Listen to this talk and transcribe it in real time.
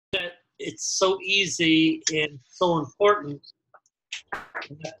it's so easy and so important.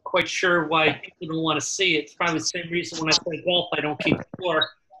 I'm not quite sure why people don't want to see it. It's probably the same reason when I play golf, I don't keep score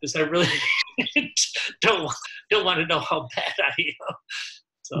because I really don't don't want to know how bad I am.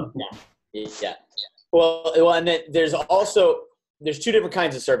 So yeah. Well, and then there's two different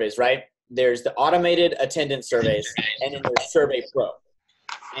kinds of surveys, right? There's the automated attendance surveys, and then there's Survey Pro,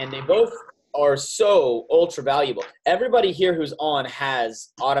 and they both are so ultra valuable. Everybody here who's on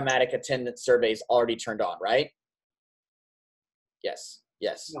has automatic attendance surveys already turned on, right? Yes.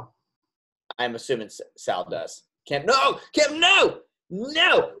 no. I'm assuming Sal does. Kim, no.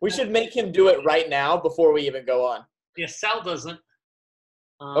 We should make him do it right now before we even go on. Yeah, Sal doesn't.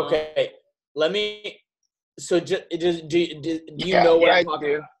 Okay, let me. So, do you know what I'm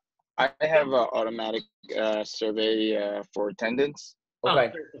talking about? I have an automatic survey for attendance.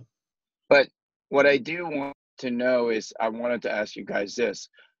 Okay. But what I do want to know is, I wanted to ask you guys this.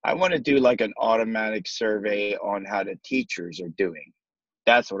 I want to do like an automatic survey on how the teachers are doing.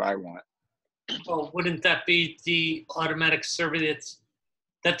 That's what I want. Well, wouldn't that be the automatic survey?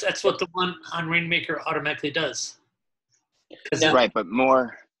 That's what the one on RainMaker automatically does. Right, but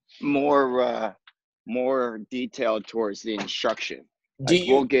more detailed towards the instruction. Like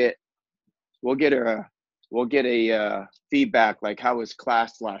we'll get a feedback like, how was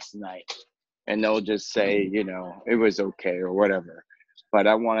class last night, and they'll just say, it was okay or whatever. But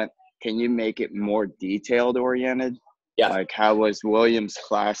can you make it more detailed oriented? Yeah. Like, how was William's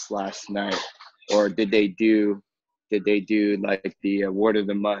class last night? Or did they do like the word of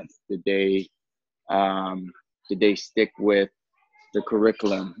the month? Did they stick with the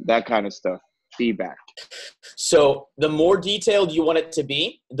curriculum? That kind of stuff. Feedback. So the more detailed you want it to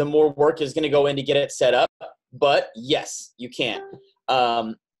be, the more work is going to go in to get it set up. But yes, you can.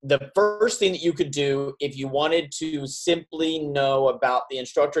 The first thing that you could do, if you wanted to simply know about the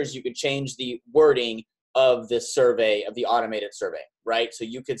instructors, you could change the wording of the survey, of the automated survey, right? So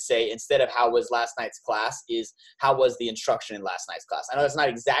you could say, instead of how was last night's class, is how was the instruction in last night's class? I know that's not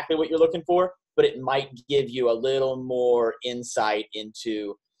exactly what you're looking for, but it might give you a little more insight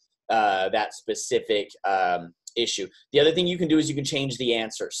into that specific issue. The other thing you can do is you can change the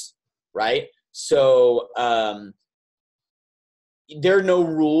answers, right? So there are no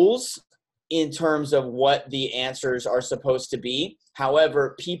rules in terms of what the answers are supposed to be.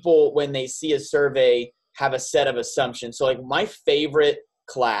 However, people, when they see a survey, have a set of assumptions. So like my favorite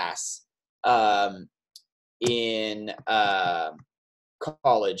class in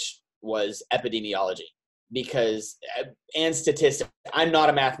college was epidemiology, and statistics. I'm not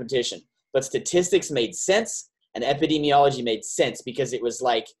a mathematician, but statistics made sense and epidemiology made sense because it was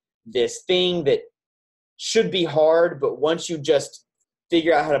like this thing that should be hard, but once you just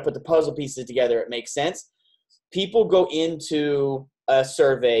figure out how to put the puzzle pieces together, it makes sense. People go into a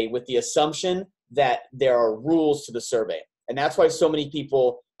survey with the assumption that there are rules to the survey. And that's why so many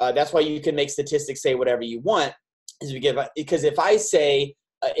people, that's why you can make statistics say whatever you want, because if I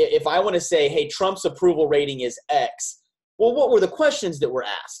want to say, hey, Trump's approval rating is X, well, what were the questions that were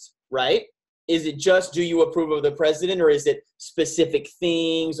asked, right? Is it just, do you approve of the president, or is it specific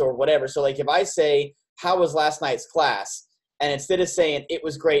things or whatever? So like if I say, how was last night's class? And instead of saying it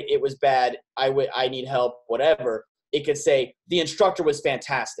was great, it was bad, I need help, whatever, it could say the instructor was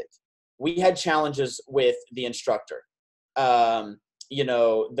fantastic. We had challenges with the instructor.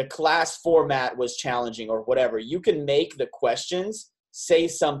 The class format was challenging or whatever. You can make the questions say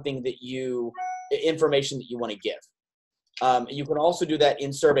something information that you want to give. You can also do that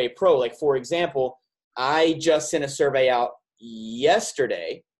in Survey Pro. Like, for example, I just sent a survey out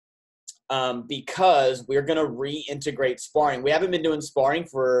yesterday because we're going to reintegrate sparring. We haven't been doing sparring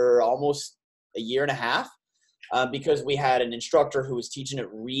for almost a year and a half because we had an instructor who was teaching it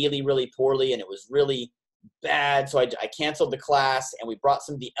really, really poorly, and it was really bad. So I canceled the class, and we brought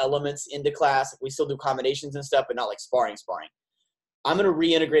some of the elements into class. We still do combinations and stuff, but not like sparring. I'm going to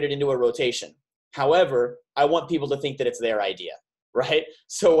reintegrate it into a rotation. However, I want people to think that it's their idea, right?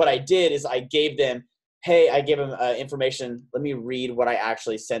 So what I did is I gave them information. Let me read what I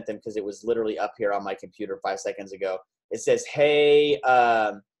actually sent them because it was literally up here on my computer 5 seconds ago. It says, hey,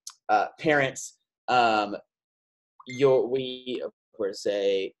 parents, karate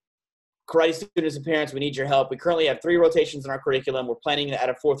students and parents, we need your help. We currently have 3 rotations in our curriculum. We're planning to add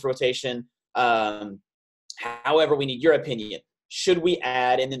a 4th rotation. However, we need your opinion. Should we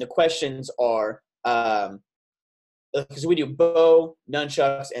add? And then the questions are, because we do bow,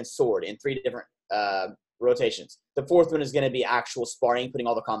 nunchucks, and sword in 3 different rotations. The 4th one is going to be actual sparring, putting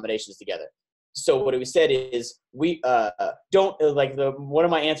all the combinations together. So what we said is we one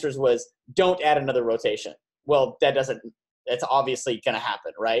of my answers was, don't add another rotation. Well, that's obviously going to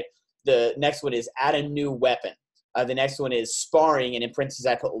happen, right? The next one is add a new weapon. The next one is sparring, and in parentheses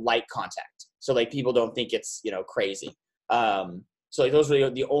I put light contact, so like people don't think it's, you know, crazy. So like those are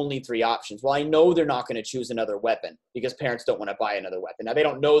the only 3 options. Well, I know they're not going to choose another weapon because parents don't want to buy another weapon. Now they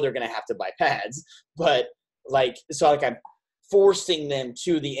don't know they're going to have to buy pads, but like, so like I'm forcing them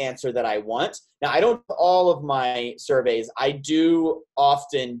to the answer that I want. Now I don't all of my surveys. I do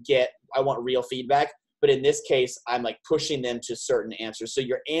often get, I want real feedback, but in this case, I'm like pushing them to certain answers. So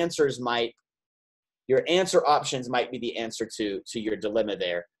your answer options might be the answer to your dilemma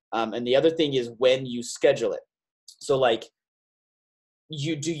there. And the other thing is when you schedule it. So like,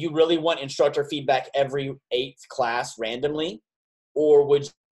 do you really want instructor feedback every 8th class randomly? Or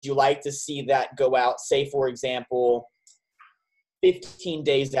would you like to see that go out, say, for example, 15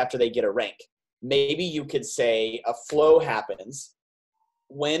 days after they get a rank? Maybe you could say a flow happens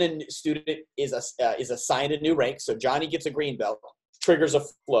when a student is assigned a new rank. So Johnny gets a green belt, triggers a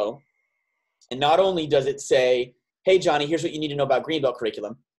flow. And not only does it say, hey, Johnny, here's what you need to know about green belt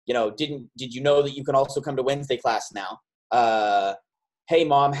curriculum. You know, did you know that you can also come to Wednesday class now? Hey,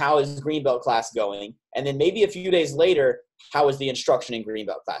 Mom, how is Greenbelt class going? And then maybe a few days later, how is the instruction in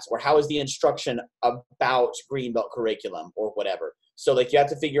Greenbelt class? Or how is the instruction about Greenbelt curriculum or whatever? So like you have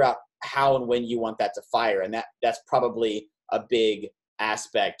to figure out how and when you want that to fire. And that's probably a big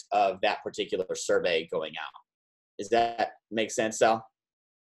aspect of that particular survey going out. Does that make sense, Sal?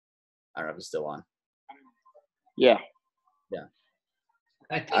 I don't know if it's still on. Yeah. Yeah.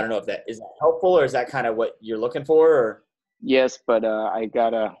 I don't know if that is helpful, or is that kind of what you're looking for, or? Yes, but I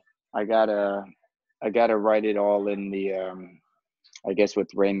gotta write it all in the I guess with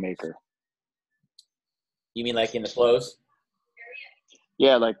RainMaker. You mean like in the flows?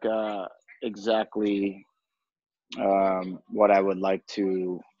 Yeah, like exactly what I would like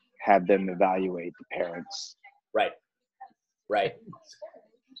to have them evaluate, the parents. Right. Right.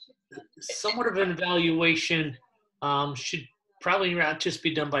 Somewhat of an evaluation should probably not just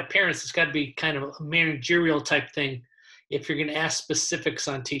be done by parents. It's got to be kind of a managerial type thing if you're going to ask specifics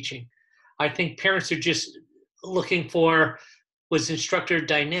on teaching. I think parents are just looking for, was instructor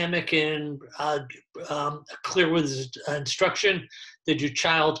dynamic and clear with his instruction? Did your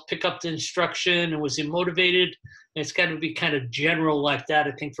child pick up the instruction and was he motivated? And it's got to be kind of general like that,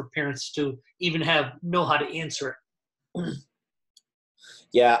 I think, for parents to even know how to answer it.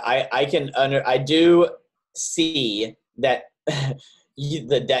 Yeah, I do see that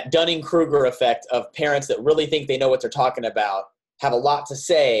that Dunning-Kruger effect of parents that really think they know what they're talking about, have a lot to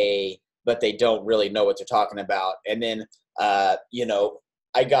say, but they don't really know what they're talking about. And then, you know,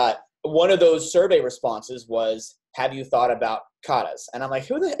 I got one of those survey responses was, have you thought about katas? And I'm like,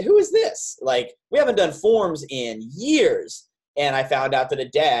 who is this? Like, we haven't done forms in years. And I found out that a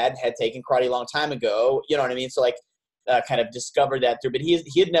dad had taken karate a long time ago. You know what I mean? So like, kind of discovered that through, but he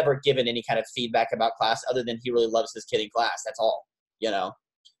had never given any kind of feedback about class other than he really loves his kid in class. That's all, you know?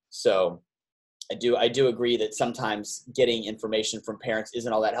 So I do agree that sometimes getting information from parents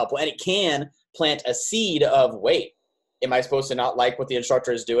isn't all that helpful, and it can plant a seed of, wait, am I supposed to not like what the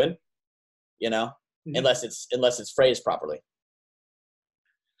instructor is doing? You know, mm-hmm. unless it's phrased properly.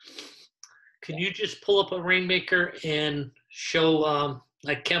 Can you just pull up a RainMaker and show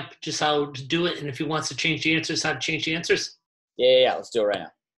like Kemp just how to do it, and if he wants to change the answers, how to change the answers? Yeah. Let's do it right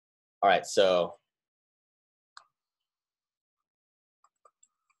now. All right, so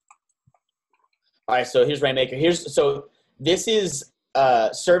here's RainMaker. So this is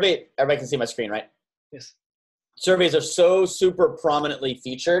survey. Everybody can see my screen, right? Yes. Surveys are so super prominently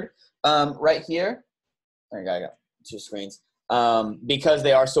featured right here. I got 2 screens because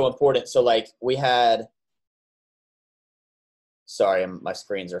they are so important. So like we had. Sorry, my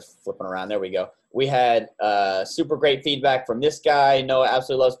screens are flipping around. There we go. We had super great feedback from this guy. Noah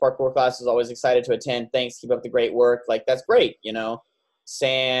absolutely loves parkour classes. Always excited to attend. Thanks. Keep up the great work. Like, that's great, you know.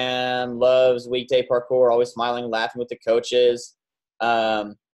 Sam loves weekday parkour. Always smiling, laughing with the coaches.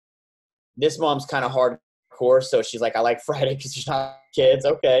 This mom's kind of hardcore, so she's like, I like Friday because she's not kids.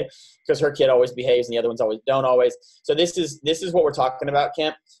 Okay, because her kid always behaves and the other ones don't always. So this is what we're talking about,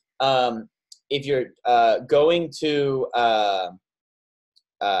 Kemp. If you're going to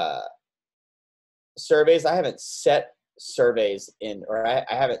surveys, I haven't set surveys in, or I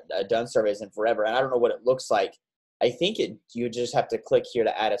haven't done surveys in forever, and I don't know what it looks like. I think you just have to click here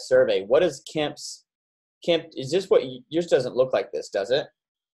to add a survey. What is Kemp, is this what yours doesn't look like this, does it?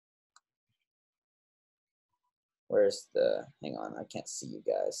 Where's hang on, I can't see you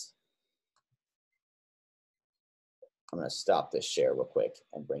guys. I'm going to stop this share real quick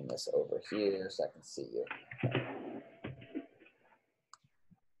and bring this over here so I can see you.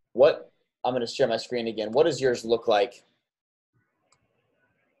 I'm going to share my screen again. What does yours look like?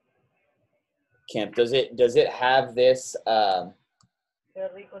 Kemp, does it have this in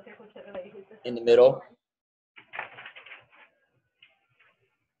the middle?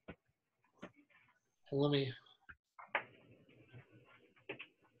 Let me.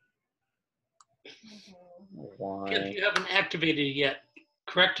 Kemp, you haven't activated it yet,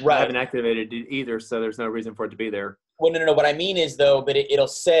 correct? Right. I haven't activated it either, so there's no reason for it to be there. Well, no. What I mean is, though, but it'll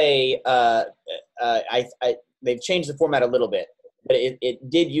say they've changed the format a little bit, but it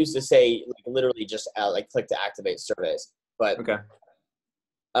did used to say like literally just like click to activate surveys. But Okay.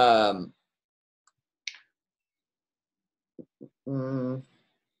 I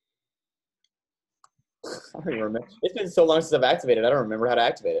don't even remember. It's been so long since I've activated. I don't remember how to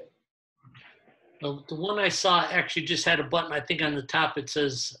activate it. The one I saw actually just had a button. I think on the top it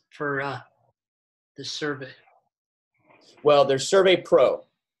says for the survey. Well, there's Survey Pro,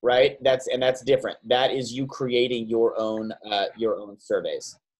 right? That's different. That is you creating your own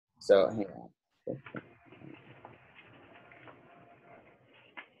surveys. So hang on.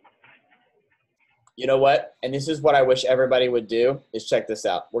 You know what? And this is what I wish everybody would do is check this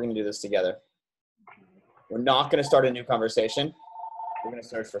out. We're going to do this together. We're not going to start a new conversation. We're going to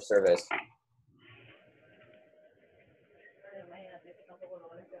search for surveys.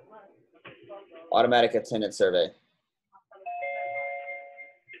 Automatic attendance survey.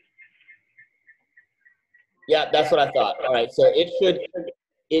 Yeah, that's what I thought. All right, so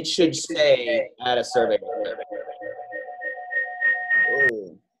it should say add a survey.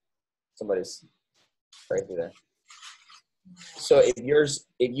 Oh, somebody's crazy there. So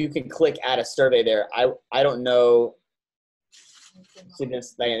if you can click add a survey there, I don't know. See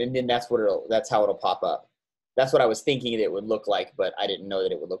this thing, and then that's how it'll pop up. That's what I was thinking it would look like, but I didn't know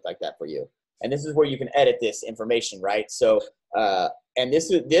that it would look like that for you. And this is where you can edit this information, right? So, and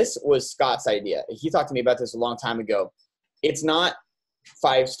this was Scott's idea. He talked to me about this a long time ago. It's not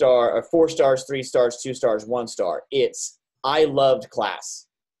 5-star or 4 stars, 3 stars, 2 stars, 1 star. It's I loved class.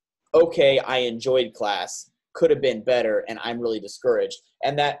 Okay, I enjoyed class. Could have been better, and I'm really discouraged.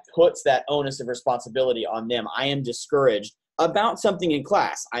 And that puts that onus of responsibility on them. I am discouraged about something in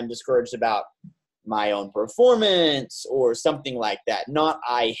class. I'm discouraged about my own performance or something like that. Not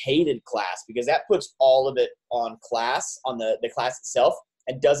I hated class, because that puts all of it on class, on the class itself,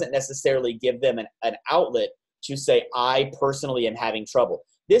 and doesn't necessarily give them an outlet to say, I personally am having trouble.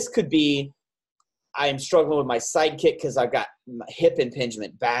 This could be, I'm struggling with my sidekick because I've got my hip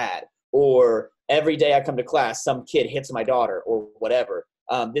impingement bad, or every day I come to class, some kid hits my daughter, or whatever.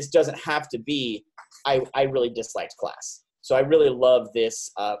 This doesn't have to be, I really disliked class. So I really love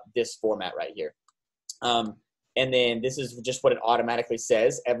this format right here. And then this is just what it automatically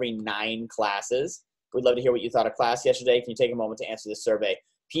says every 9 classes. We'd love to hear what you thought of class yesterday. Can you take a moment to answer this survey?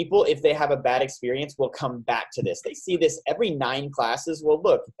 People, if they have a bad experience, will come back to this. They see this every 9 classes. Well,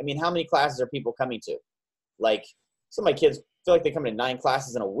 look, I mean, how many classes are people coming to? Like, some of my kids feel like they come to 9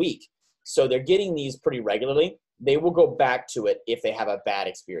 classes in a week. So they're getting these pretty regularly. They will go back to it if they have a bad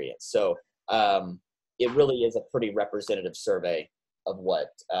experience. So it really is a pretty representative survey of what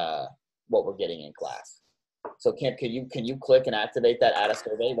we're getting in class. So Kemp, can you click and activate that add a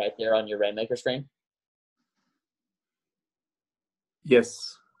survey right there on your RainMaker screen?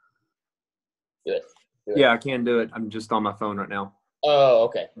 Yes. Do it. Yeah, I can do it. I'm just on my phone right now. Oh,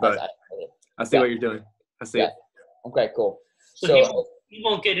 okay. But I see what you're doing. I see it. Okay, cool. So you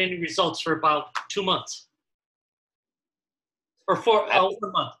won't get any results for about 2 months. Or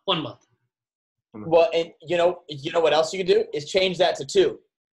 1 month. Well, and you know what else you could do is change that to 2.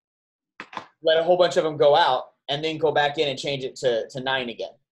 Let a whole bunch of them go out, and then go back in and change it to 9 again.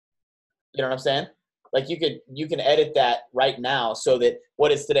 You know what I'm saying? Like you can edit that right now, so that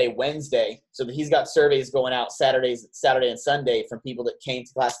what is today, Wednesday, so that he's got surveys going out Saturday and Sunday from people that came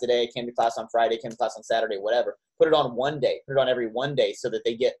to class today, came to class on Friday, came to class on Saturday, whatever. Put it on one day. Put it on every one day, so that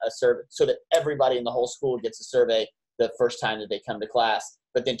they get a survey, so that everybody in the whole school gets a survey the first time that they come to class,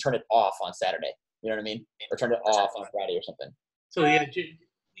 but then turn it off on Saturday. You know what I mean? Or turn it off on Friday or something. So yeah,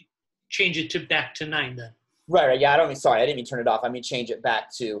 change it back to 9 then. Right. Yeah, I didn't mean turn it off. I mean change it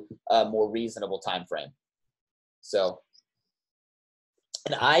back to a more reasonable time frame. So,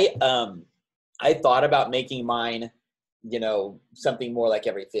 and I thought about making mine, something more like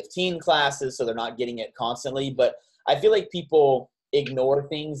every 15 classes, so they're not getting it constantly. But I feel like people ignore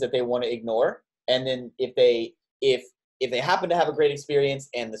things that they want to ignore, and then if they happen to have a great experience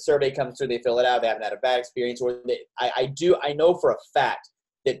and the survey comes through, they fill it out, they haven't had a bad experience, or I know for a fact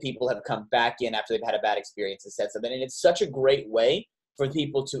that people have come back in after they've had a bad experience and said something. And it's such a great way for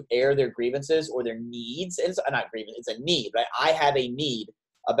people to air their grievances or their needs. And it's not grievance, it's a need, right? I have a need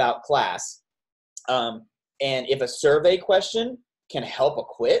about class. And if a survey question can help a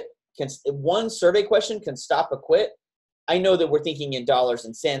quit, one survey question can stop a quit. I know that we're thinking in dollars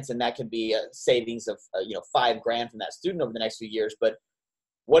and cents, and that could be a savings of $5,000 from that student over the next few years. But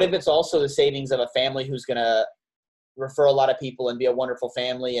what if it's also the savings of a family who's going to refer a lot of people and be a wonderful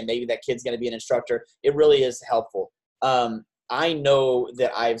family, and maybe that kid's going to be an instructor? It really is helpful. I know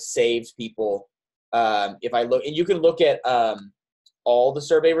that I've saved people. If I look, and you can look at all the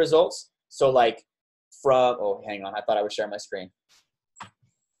survey results. So like hang on, I thought I would share my screen.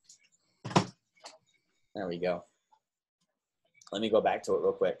 There we go. Let me go back to it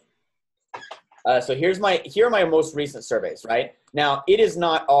real quick. So here are my most recent surveys, right? Now, it is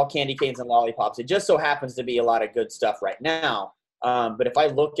not all candy canes and lollipops. It just so happens to be a lot of good stuff right now. But if I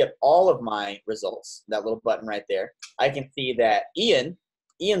look at all of my results, that little button right there, I can see that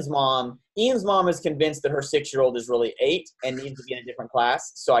Ian's mom is convinced that her 6-year-old is really 8 and needs to be in a different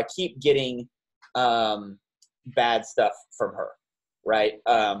class. So I keep getting bad stuff from her, right?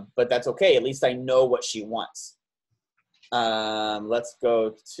 But that's okay. At least I know what she wants. Let's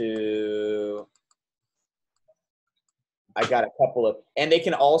go to, I got a couple of, and they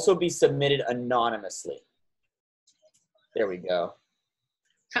can also be submitted anonymously. There we go.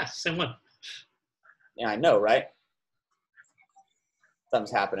 Same one. Yeah, I know, right?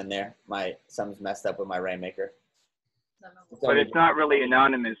 Something's happening there. Something's messed up with my RainMaker. But it's not really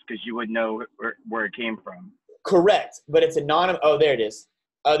anonymous because you would know where it came from. Correct, but it's anonymous. Oh, there it is.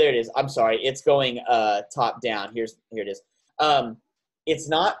 I'm sorry. It's going top down. Here it is. It's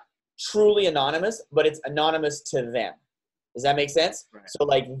not truly anonymous, but it's anonymous to them. Does that make sense? Right. So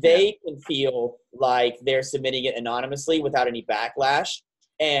like they can feel like they're submitting it anonymously without any backlash.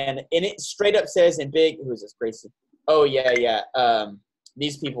 And it straight up says in big, who is this, Gracie? Oh, yeah.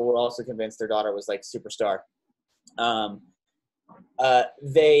 These people were also convinced their daughter was like superstar.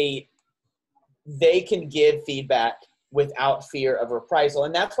 They can give feedback without fear of reprisal.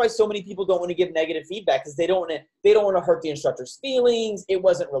 And that's why so many people don't want to give negative feedback, because they don't want to hurt the instructor's feelings. It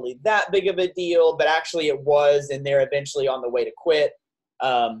wasn't really that big of a deal, but actually it was, and they're eventually on the way to quit.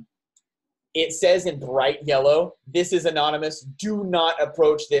 It says in bright yellow, this is anonymous. Do not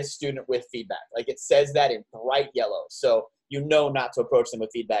approach this student with feedback. Like it says that in bright yellow. So you know not to approach them with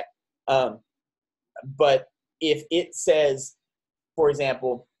feedback. But if it says, for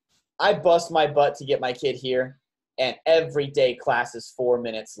example, I bust my butt to get my kid here, and every day class is 4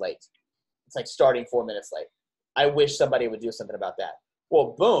 minutes late. It's like starting 4 minutes late. I wish somebody would do something about that.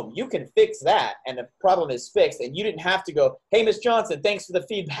 Well, boom, you can fix that, and the problem is fixed, and you didn't have to go, hey, Miss Johnson, thanks for the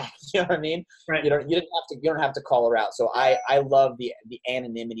feedback. You know what I mean? Right. You don't have to call her out. So I love the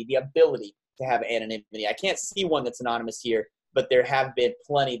anonymity, the ability to have anonymity. I can't see one that's anonymous here, but there have been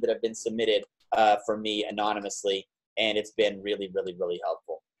plenty that have been submitted for me anonymously, and it's been really, really, really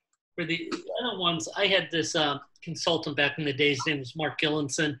helpful. For the other ones, I had this consultant back in the days. His name was Mark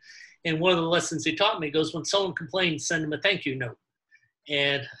Gillinson. And one of the lessons he taught me goes, when someone complains, send them a thank you note.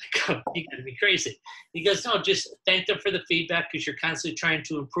 And I go, you got to be crazy. He goes, no, just thank them for the feedback, because you're constantly trying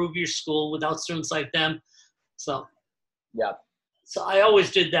to improve your school without students like them. So, yeah. So I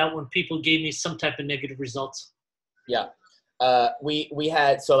always did that when people gave me some type of negative results. Yeah. We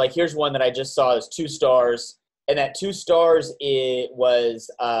had, so like, here's one that I just saw is 2 stars. And that 2 stars, it was,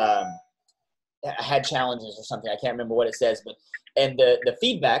 had challenges or something. I can't remember what it says, but, and the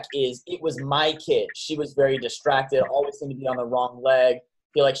feedback is, it was my kid. She was very distracted, always seemed to be on the wrong leg,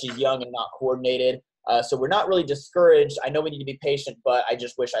 feel like she's young and not coordinated. So we're not really discouraged. I know we need to be patient, but I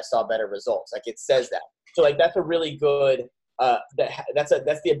just wish I saw better results. Like it says that. So like, that's a really good, that's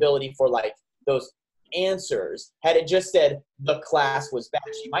the ability for like those answers. Had it just said the class was bad,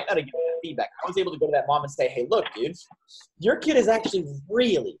 she might not have given that feedback. I was able to go to that mom and say, hey, look, dude, your kid is actually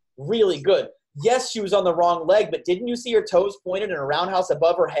really, really good. Yes, she was on the wrong leg, but didn't you see her toes pointed in a roundhouse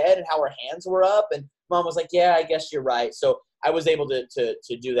above her head and how her hands were up? And mom was like, yeah, I guess you're right. So I was able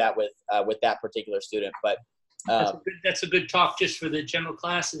to do that with that particular student. But that's a good talk just for the general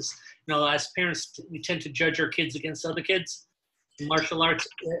classes. You know, as parents, we tend to judge our kids against other kids. In martial arts,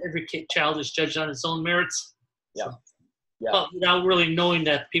 every child is judged on its own merits. Yeah. So, Yeah. but without really knowing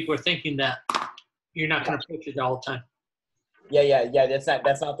that people are thinking that, you're not going to approach it all the time. Yeah. That's not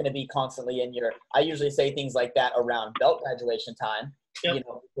going to be constantly in your. I usually say things like that around belt graduation time. Yep. You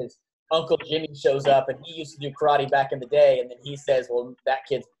know, because Uncle Jimmy shows up and he used to do karate back in the day, and then he says, well, that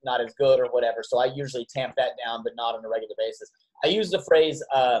kid's not as good or whatever. So I usually tamp that down, but not on a regular basis. I use the phrase,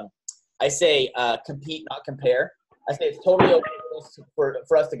 I say, compete, not compare. I say it's totally okay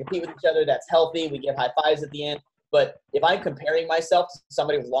for us to compete with each other. That's healthy. We give high fives at the end. But if I'm comparing myself to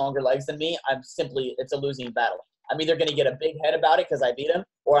somebody with longer legs than me, it's a losing battle. I'm either going to get a big head about it because I beat him,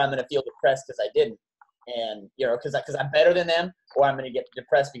 or I'm going to feel depressed because I didn't. and because I'm better than them, or I'm going to get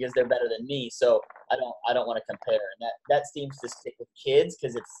depressed because they're better than me. So I don't want to compare, and that seems to stick with kids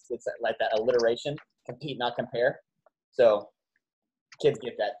because it's like that alliteration: compete, not compare. So kids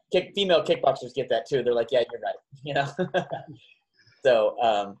get that. Female kickboxers get that too. They're like, yeah, you're right. So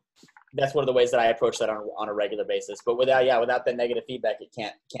that's one of the ways that I approach that on a regular basis. But without that negative feedback, it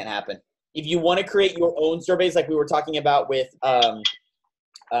can't happen. If you want to create your own surveys, like we were talking about with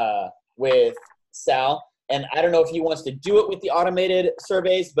Sal, and I don't know if he wants to do it with the automated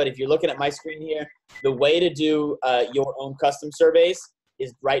surveys, but if you're looking at my screen here, the way to do your own custom surveys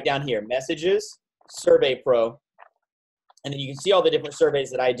is right down here, Messages, Survey Pro, and then you can see all the different surveys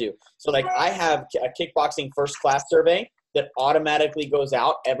that I do. So like I have a kickboxing first class survey that automatically goes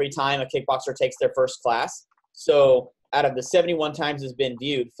out every time a kickboxer takes their first class. So out of the 71 times it's been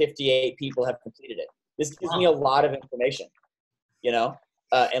viewed, 58 people have completed it. This gives me a lot of information,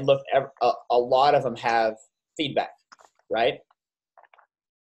 and look, a lot of them have feedback, right?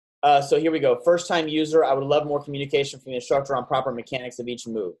 So here we go. First time user, I would love more communication from the instructor on proper mechanics of each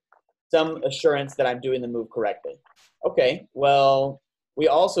move. Some assurance that I'm doing the move correctly. Okay, well, we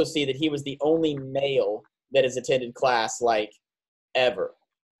also see that he was the only male that has attended class like ever,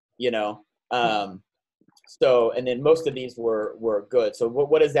 So, and then most of these were good. So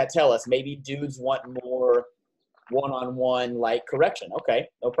what does that tell us? Maybe dudes want more one-on-one like correction. Okay,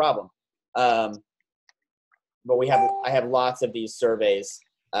 no problem. But I have lots of these surveys.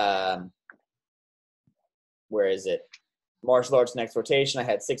 Where is it? Martial arts and exhortation. I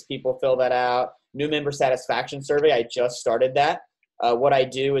had 6 people fill that out. New member satisfaction survey. I just started that. What I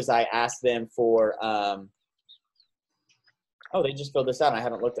do is I ask them for, they just filled this out and I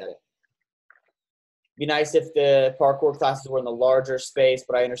haven't looked at it. Be nice if the parkour classes were in the larger space,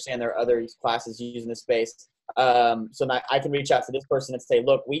 but I understand there are other classes using the space. So now I can reach out to this person and say,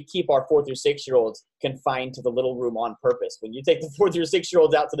 look, we keep our 4 through 6 year olds confined to the little room on purpose. When you take the 4 through 6 year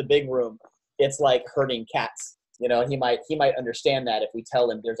olds out to the big room, it's like herding cats. He might understand that if we tell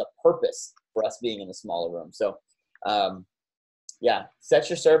him there's a purpose for us being in the smaller room. So, set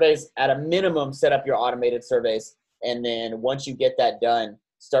your surveys at a minimum, set up your automated surveys. And then once you get that done,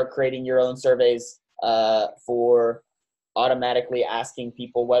 start creating your own surveys for automatically asking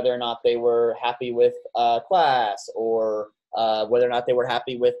people whether or not they were happy with class or whether or not they were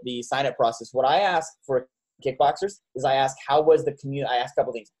happy with the sign-up process. What I ask for kickboxers is I ask I ask a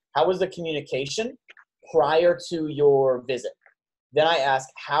couple things. How was the communication prior to your visit? Then I ask,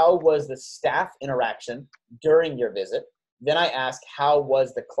 how was the staff interaction during your visit? Then I ask, how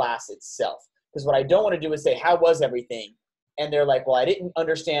was the class itself? Because what I don't want to do is say, how was everything? And they're like, well, I didn't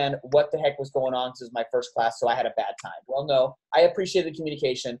understand what the heck was going on because it was my first class, so I had a bad time. Well, no, I appreciate the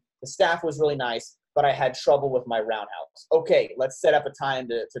communication. The staff was really nice, but I had trouble with my roundhouse. Okay, let's set up a time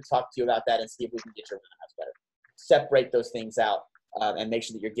to talk to you about that and see if we can get your roundhouse better. Separate those things out and make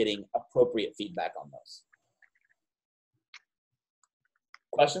sure that you're getting appropriate feedback on those.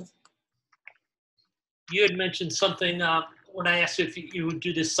 Questions? You had mentioned something when I asked you if you would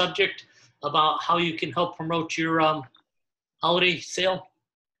do this subject about how you can help promote your holiday sale.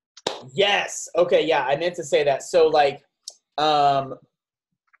 Yes. Okay. Yeah, I meant to say that. So like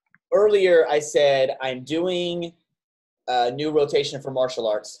earlier I said I'm doing a new rotation for martial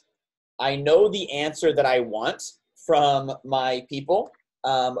arts. I know the answer that I want from my people,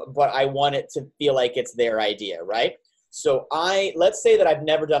 but I want it to feel like it's their idea, right? So let's say that I've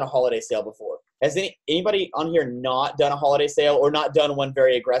never done a holiday sale before. Has anybody on here not done a holiday sale or not done one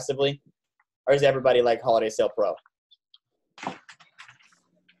very aggressively? Or is everybody like holiday sale pro?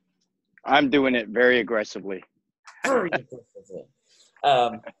 I'm doing it very aggressively. Yeah.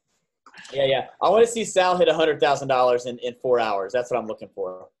 I want to see Sal hit $100,000 in 4 hours. That's what I'm looking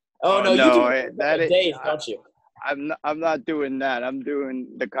for. Oh no, you do it days, don't you? I'm not doing that. I'm doing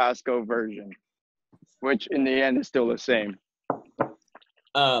the Costco version, which in the end is still the same.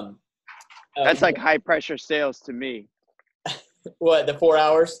 That's like high pressure sales to me. What, the 4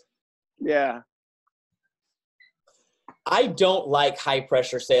 hours? Yeah. I don't like high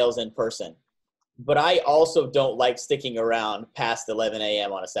pressure sales in person, but I also don't like sticking around past 11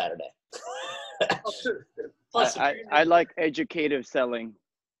 a.m. on a Saturday. Plus, I like educative selling.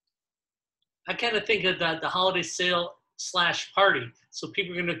 I kind of think of the holiday sale / party. So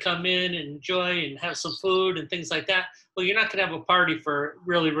people are going to come in and enjoy and have some food and things like that. Well, you're not going to have a party for a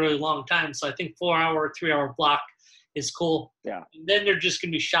really, really long time. So I think 4 hour, 3 hour block is cool. Yeah. And then they're just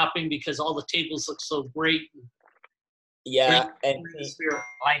going to be shopping because all the tables look so great. Yeah. And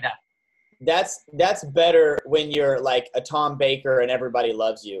like that. That's better when you're like a Tom Baker and everybody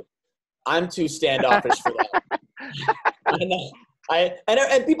loves you. I'm too standoffish for that. I know.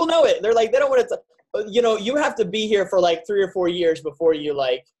 And people know it. They're like, they don't want to. you know, you have to be here for like 3 or 4 years before you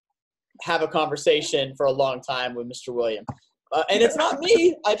like have a conversation for a long time with Mr. William. And it's not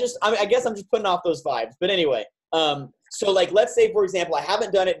me. I guess I'm just putting off those vibes. But anyway, so like, let's say, for example, I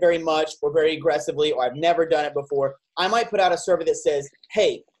haven't done it very much or very aggressively, or I've never done it before. I might put out a survey that says,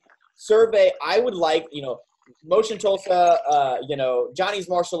 hey, survey, I would like, you know, Motion Tulsa, you know, Johnny's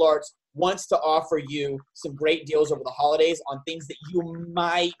Martial Arts wants to offer you some great deals over the holidays on things that you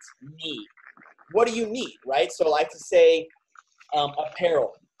might need. What do you need, right? So I like to say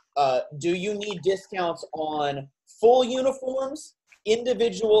apparel. Do you need discounts on full uniforms,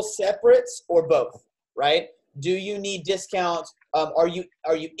 individual separates, or both, right? Do you need discounts? Are you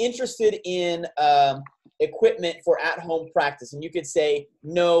interested in equipment for at-home practice? And you could say,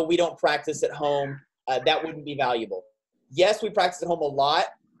 no, we don't practice at home. That wouldn't be valuable. Yes, we practice at home a lot,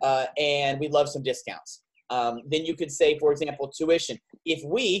 and we love some discounts. Then you could say, for example, tuition. If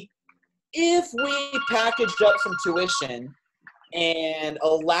we packaged up some tuition and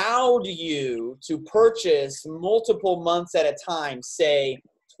allowed you to purchase multiple months at a time, say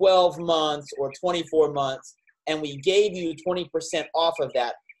 12 months or 24 months, and we gave you 20% off of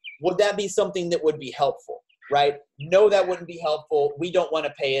that, would that be something that would be helpful, right? No, that wouldn't be helpful. We don't want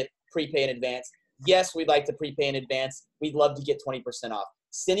to prepay in advance. Yes, we'd like to prepay in advance. We'd love to get 20% off.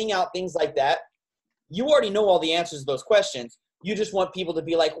 Sending out things like that, you already know all the answers to those questions. You just want people to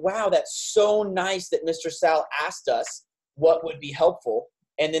be like, wow, that's so nice that Mr. Sal asked us what would be helpful.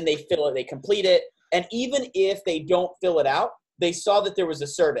 And then they fill it, they complete it. And even if they don't fill it out, they saw that there was a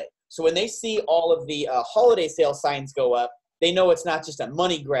survey. So when they see all of the holiday sale signs go up, they know it's not just a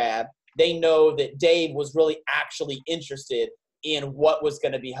money grab. They know that Dave was really actually interested in what was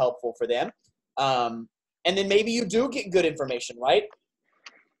going to be helpful for them. And then maybe you do get good information, right?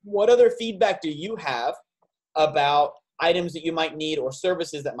 What other feedback do you have about items that you might need or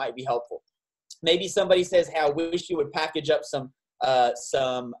services that might be helpful? Maybe somebody says, hey, I wish you would package up some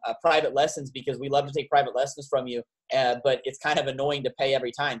private lessons because we love to take private lessons from you, but it's kind of annoying to pay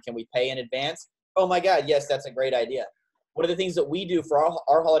every time. Can we pay in advance? Oh my God, yes, that's a great idea. One of the things that we do for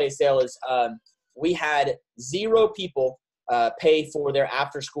our holiday sale is we had 0 people pay for their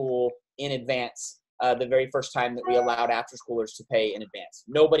after school in advance the very first time that we allowed after schoolers to pay in advance.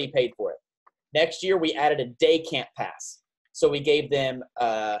 Nobody paid for it. Next year, we added a day camp pass. So we gave them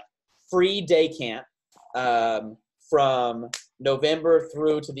free day camp from November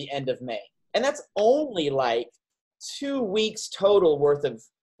through to the end of May. And that's only like 2 weeks total worth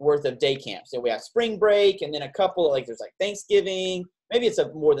of day camp. So we have spring break and then a couple, like there's like Thanksgiving. Maybe it's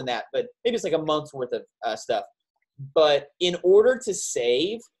more than that, but maybe it's like a month's worth of stuff. But in order to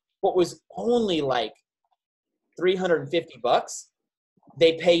save what was only like $350,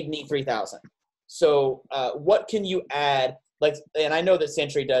 they paid me $3,000. So what can you add? Like, and I know that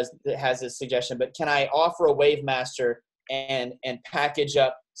Century has this suggestion, but can I offer a Wave Master and package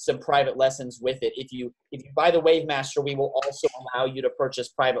up some private lessons with it? If you buy the Wave Master, we will also allow you to purchase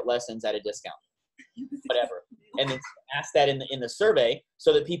private lessons at a discount, whatever. And then ask that in the survey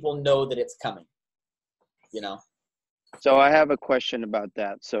so that people know that it's coming. You know. So I have a question about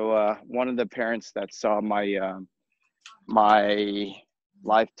that. So one of the parents that saw my my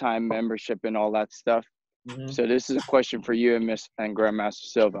lifetime membership and all that stuff. Mm-hmm. So this is a question for you and Grandmaster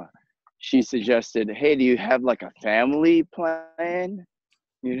Silva. She suggested, hey, do you have like a family plan,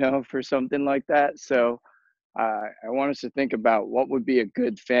 you know, for something like that? So I want us to think about what would be a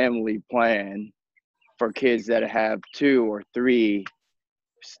good family plan for kids that have 2 or 3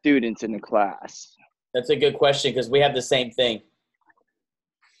 students in the class. That's a good question because we have the same thing.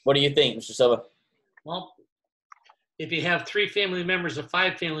 What do you think, Mr. Silva? Well, if you have 3 family members or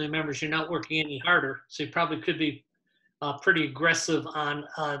 5 family members, you're not working any harder. So you probably could be pretty aggressive on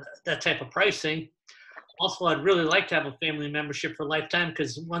that type of pricing. Also, I'd really like to have a family membership for lifetime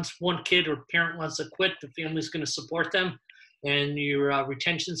because once one kid or parent wants to quit, the family's going to support them and your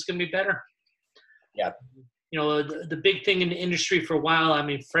retention's going to be better. Yeah. You know, the big thing in the industry for a while, I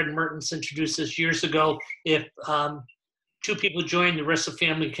mean, Fred Mertens introduced this years ago. If 2 people join, the rest of the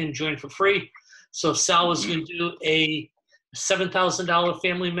family can join for free. So if Sal was going to do a $7,000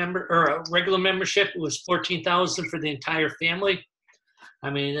 family member or a regular membership, it was $14,000 for the entire family. I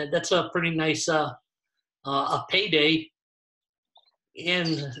mean, that's a pretty nice a payday.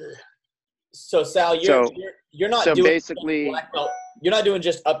 And so Sal, you're not doing basically black belt. You're not doing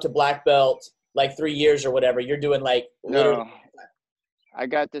just up to black belt like 3 years or whatever. You're doing like no. I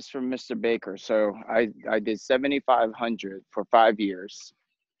got this from Mr. Baker. So I did $7,500 for 5 years,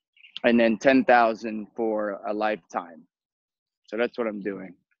 and then $10,000 for a lifetime. So that's what I'm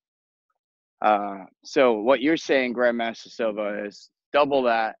doing. So what you're saying, Grandmaster Silva, is double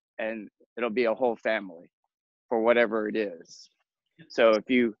that and it'll be a whole family for whatever it is. So if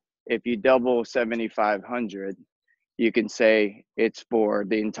you double 7,500, you can say it's for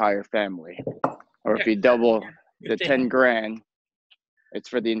the entire family. Or if you double the 10 grand, it's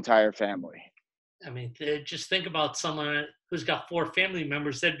for the entire family. I mean, just think about someone who's got 4 family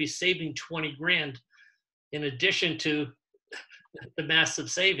members. They'd be saving 20 grand in addition to the massive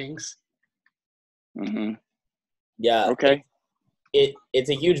savings. Mm-hmm. Yeah. Okay. It's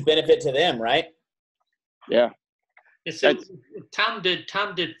a huge benefit to them, right? Yeah. So Tom did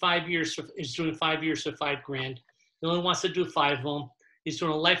 5 years. He's doing 5 years for $5 grand. He only wants to do 5 of them. He's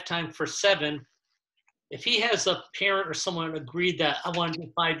doing a lifetime for 7. If he has a parent or someone agreed that I want to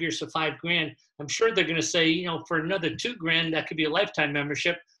do 5 years for $5 grand, I'm sure they're going to say, you know, for another $2 grand, that could be a lifetime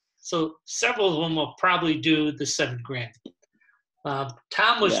membership. So several of them will probably do the 7 grand.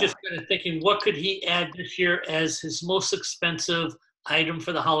 Tom was just kind of thinking, what could he add this year as his most expensive item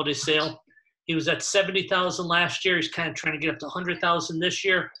for the holiday sale? He was at 70,000 last year. He's kind of trying to get up to 100,000 this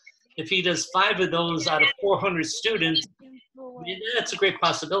year. If he does 5 of those out of 400 students, that's a great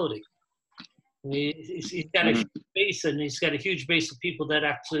possibility. He's got a huge base, and he's got a huge base of people that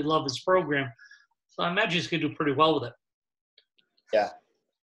actually love his program. So I imagine he's going to do pretty well with it. Yeah.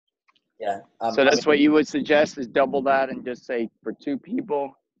 Yeah. So that's what you would suggest, is double that and just say for 2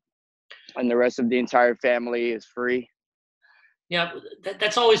 people, and the rest of the entire family is free. Yeah,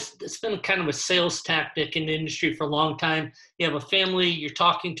 it's been kind of a sales tactic in the industry for a long time. You have a family you're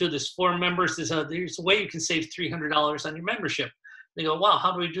talking to, there's 4 members, there's a way you can save $300 on your membership. They go, wow,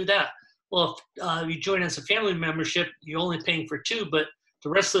 how do we do that? Well, if you join as a family membership, you're only paying for 2, but the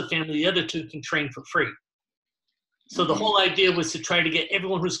rest of the family, the other 2 can train for free. So the whole idea was to try to get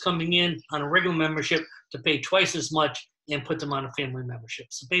everyone who's coming in on a regular membership to pay twice as much and put them on a family membership.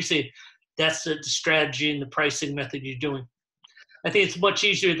 So basically, that's the strategy and the pricing method you're doing. I think it's much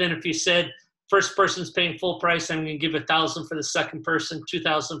easier than if you said, first person's paying full price, I'm going to give $1,000 for the second person,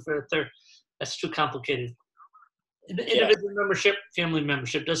 $2,000 for the third. That's too complicated. Individual membership, family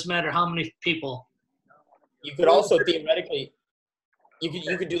membership, doesn't matter how many people. You could also theoretically,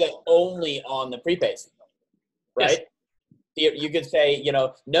 you could do that only on the prepays, right? Yes. You could say, you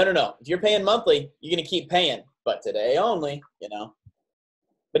know, no. If you're paying monthly, you're going to keep paying, but today only, you know.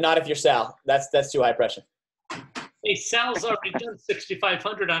 But not if you're Sal. That's too high pressure. Hey, Sal's already done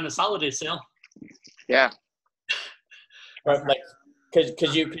 $6,500 on his holiday sale. Yeah. Right, like,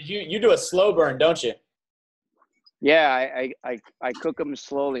 cause you do a slow burn, don't you? Yeah, I cook them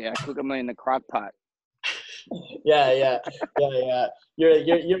slowly. I cook them in the crock pot. Yeah.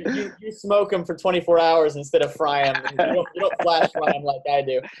 You smoke them for 24 hours instead of fry them. You don't flash fry them like I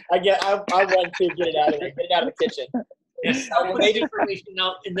do. I want to get it out of the kitchen. Yes, I'll put information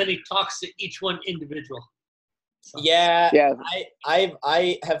out, and then he talks to each one individual. So. Yeah.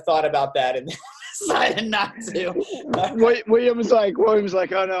 I have thought about that and decided not to. William's like,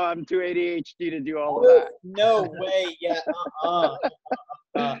 oh no, I'm too ADHD to do all of that. No way. Yeah.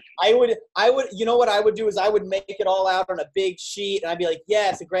 I would, you know what I would do is I would make it all out on a big sheet, and I'd be like,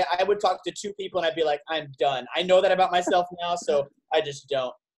 yeah, it's a great, I would talk to 2 people and I'd be like, I'm done. I know that about myself now, so I just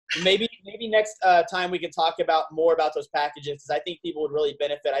don't. Maybe next time we can talk more about those packages, because I think people would really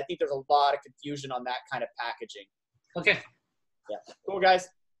benefit. I think there's a lot of confusion on that kind of packaging. Okay. Yeah. Cool, guys.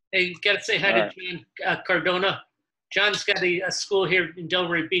 Hey, you got to say hi to John Cardona. John's got a school here in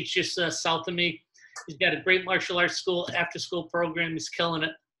Delray Beach, just south of me. He's got a great martial arts school, after-school program. He's killing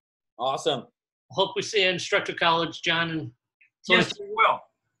it. Awesome. Hope we see you at Instructor College, John. And so yes, we will.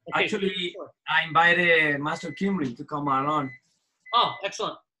 Okay. Actually, I invited Master Kimberly to come along. Oh,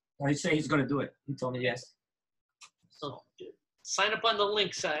 excellent. He said he's going to do it. He told me yes. So sign up on the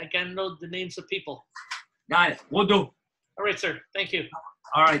links. I got to know the names of people. Got it. We'll do. All right, sir. Thank you.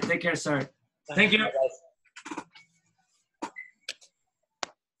 All right. Take care, sir. Thank you. Bye, guys.